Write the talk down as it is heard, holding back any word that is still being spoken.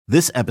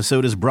This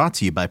episode is brought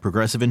to you by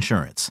Progressive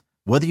Insurance.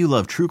 Whether you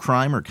love true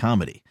crime or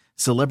comedy,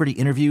 celebrity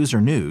interviews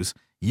or news,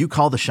 you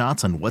call the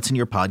shots on what's in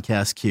your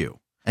podcast queue.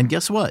 And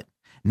guess what?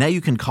 Now you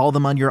can call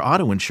them on your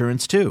auto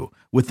insurance too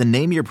with the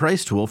Name Your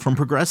Price tool from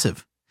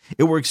Progressive.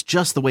 It works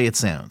just the way it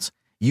sounds.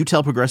 You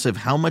tell Progressive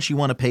how much you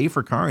want to pay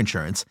for car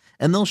insurance,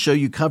 and they'll show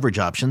you coverage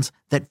options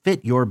that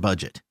fit your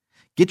budget.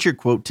 Get your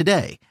quote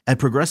today at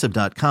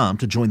Progressive.com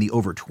to join the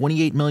over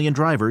 28 million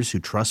drivers who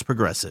trust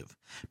Progressive.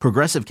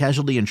 Progressive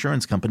Casualty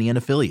Insurance Company and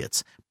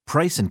Affiliates.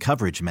 Price and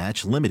coverage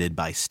match limited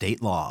by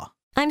state law.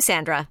 I'm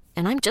Sandra,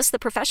 and I'm just the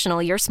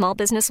professional your small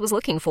business was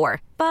looking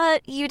for.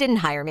 But you didn't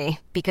hire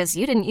me because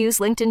you didn't use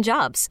LinkedIn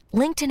Jobs.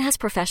 LinkedIn has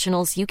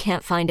professionals you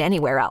can't find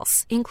anywhere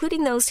else,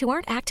 including those who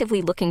aren't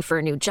actively looking for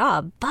a new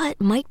job, but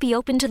might be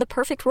open to the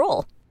perfect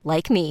role,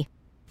 like me.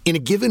 In a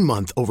given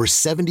month, over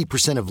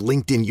 70% of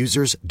LinkedIn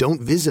users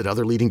don't visit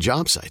other leading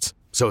job sites.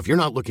 So if you're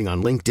not looking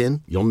on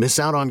LinkedIn, you'll miss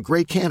out on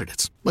great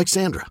candidates like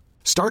Sandra.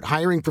 Start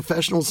hiring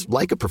professionals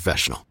like a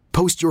professional.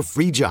 Post your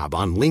free job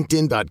on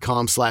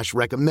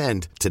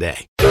linkedin.com/recommend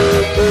today.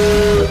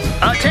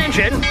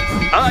 Attention,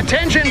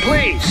 attention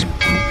please.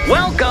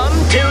 Welcome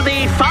to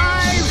the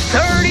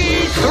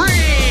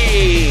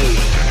 533.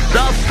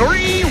 The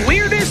 3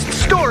 weirdest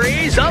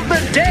stories of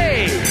the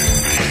day.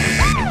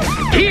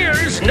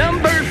 Here's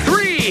number 3.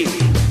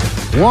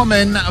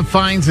 Woman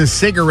finds a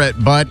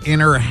cigarette butt in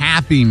her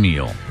Happy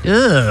Meal. Ew.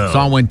 This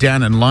all went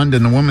down in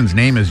London. The woman's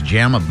name is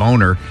Gemma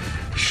Boner.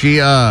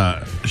 She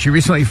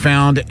recently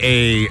found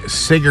a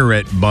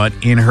cigarette butt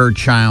in her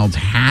child's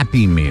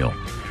Happy Meal.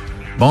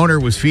 Boner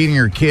was feeding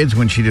her kids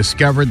when she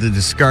discovered the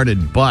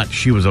discarded butt.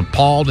 She was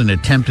appalled and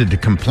attempted to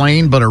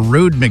complain, but a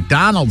rude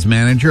McDonald's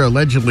manager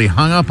allegedly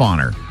hung up on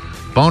her.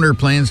 Boner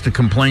plans to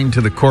complain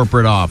to the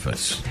corporate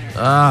office.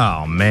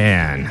 Oh,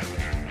 man.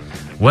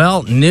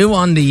 Well, new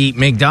on the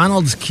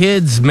McDonald's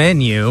kids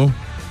menu,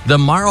 the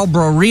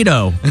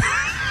Marlboro-rito.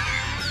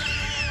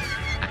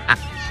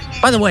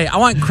 By the way, I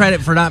want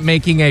credit for not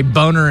making a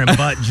boner and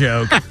butt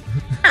joke.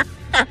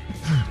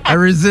 I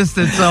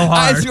resisted so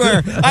hard. I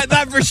swear, I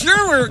thought for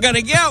sure we were going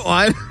to get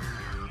one.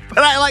 But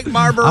I like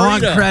Marlboro.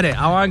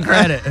 I want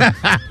credit.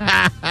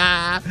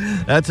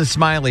 That's a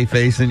smiley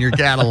face in your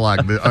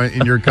catalog,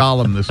 in your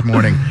column this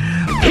morning.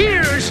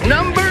 Here's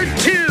number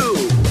 2.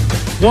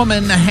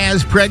 Woman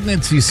has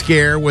pregnancy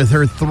scare with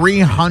her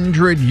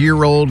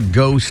 300-year-old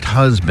ghost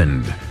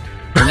husband.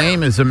 Her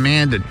name is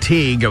Amanda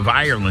Teague of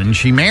Ireland.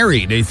 She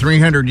married a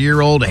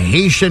 300-year-old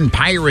Haitian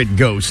pirate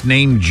ghost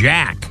named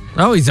Jack.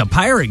 Oh, he's a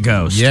pirate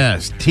ghost.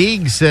 Yes.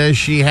 Teague says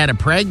she had a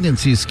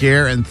pregnancy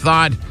scare and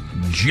thought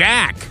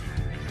Jack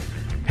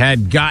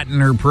had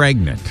gotten her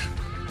pregnant.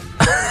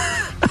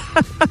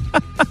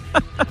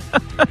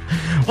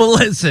 Well,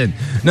 listen,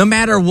 no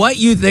matter what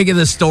you think of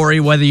the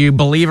story, whether you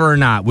believe her or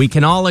not, we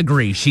can all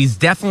agree she's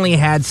definitely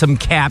had some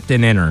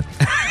captain in her.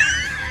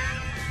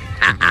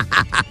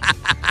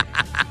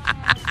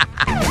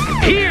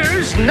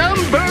 Here's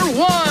number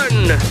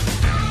 1.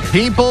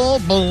 People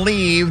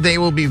believe they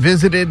will be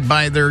visited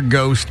by their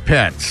ghost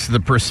pets. The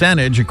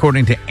percentage,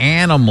 according to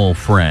Animal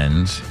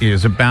Friends,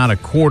 is about a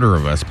quarter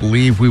of us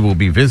believe we will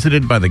be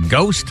visited by the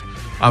ghost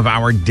of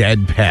our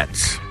dead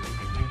pets.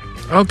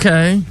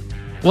 Okay.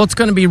 Well, it's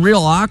going to be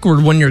real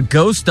awkward when your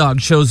ghost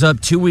dog shows up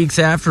 2 weeks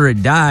after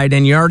it died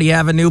and you already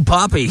have a new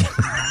puppy.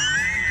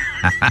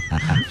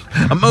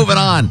 I'm moving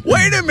on.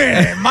 Wait a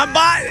minute.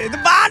 The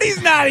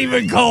body's not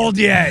even cold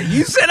yet.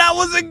 You said I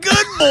was a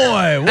good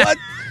boy. What?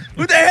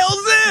 Who the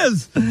hell's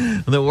this?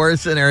 The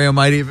worst scenario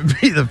might even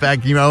be the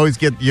fact you always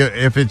get,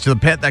 if it's the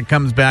pet that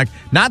comes back,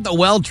 not the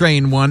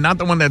well-trained one, not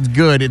the one that's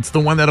good, it's the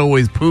one that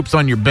always poops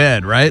on your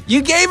bed, right?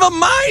 You gave him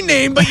my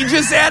name, but you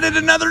just added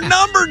another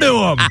number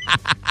to him.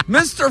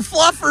 Mr.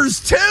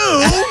 Fluffers 2?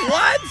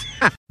 What?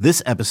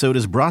 This episode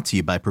is brought to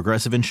you by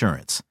Progressive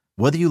Insurance.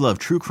 Whether you love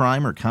true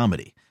crime or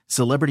comedy,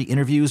 celebrity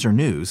interviews or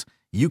news,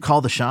 you call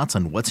the shots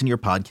on what's in your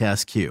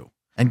podcast queue.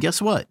 And guess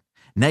what?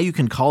 Now you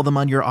can call them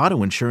on your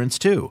auto insurance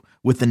too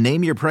with the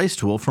Name Your Price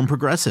tool from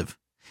Progressive.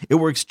 It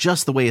works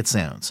just the way it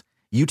sounds.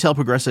 You tell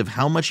Progressive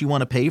how much you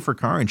want to pay for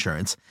car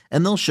insurance,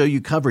 and they'll show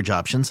you coverage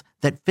options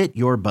that fit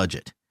your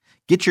budget.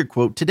 Get your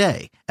quote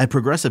today at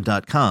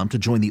Progressive.com to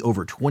join the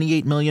over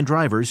 28 million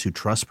drivers who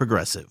trust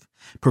Progressive.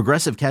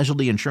 Progressive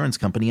Casualty Insurance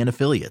Company and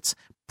Affiliates.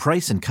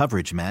 Price and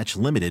coverage match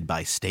limited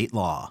by state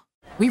law.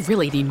 We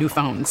really need new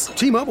phones.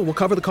 T-Mobile will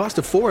cover the cost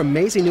of 4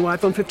 amazing new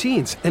iPhone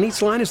 15s, and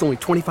each line is only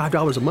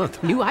 $25 a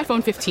month. New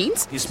iPhone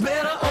 15s? It's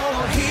better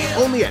over here.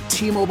 Only at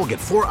T-Mobile, get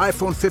 4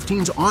 iPhone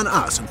 15s on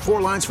us and 4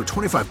 lines for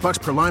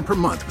 $25 per line per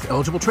month with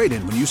eligible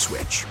trade-in when you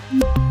switch.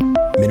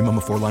 Minimum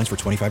of 4 lines for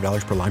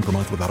 $25 per line per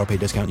month with autopay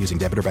discount using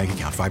debit or bank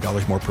account.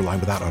 $5 more per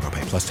line without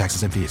autopay, plus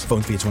taxes and fees.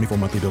 Phone fee at 24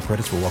 monthly bill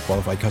credits for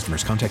well-qualified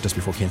customers. Contact us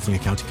before canceling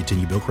account to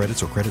continue bill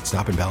credits or credit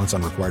stop and balance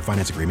on required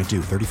finance agreement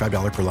due.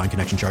 $35 per line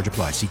connection charge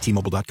applies. See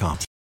T-Mobile.com.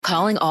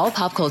 calling all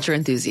pop culture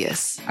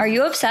enthusiasts. Are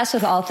you obsessed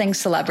with all things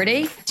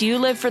celebrity? Do you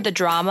live for the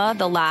drama,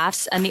 the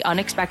laughs, and the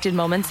unexpected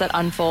moments that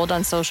unfold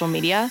on social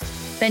media?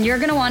 Then you're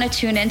going to want to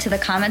tune in to the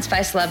Comments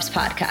by Celebs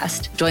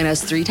podcast. Join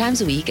us 3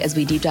 times a week as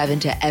we deep dive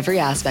into every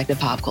aspect of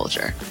pop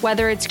culture.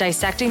 Whether it's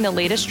dissecting the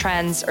latest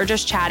trends or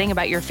just chatting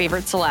about your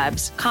favorite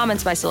celebs,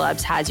 Comments by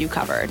Celebs has you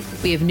covered.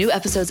 We have new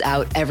episodes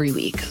out every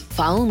week.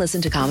 Follow and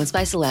listen to Comments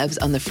by Celebs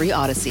on the free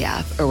Odyssey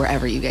app or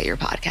wherever you get your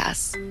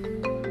podcasts.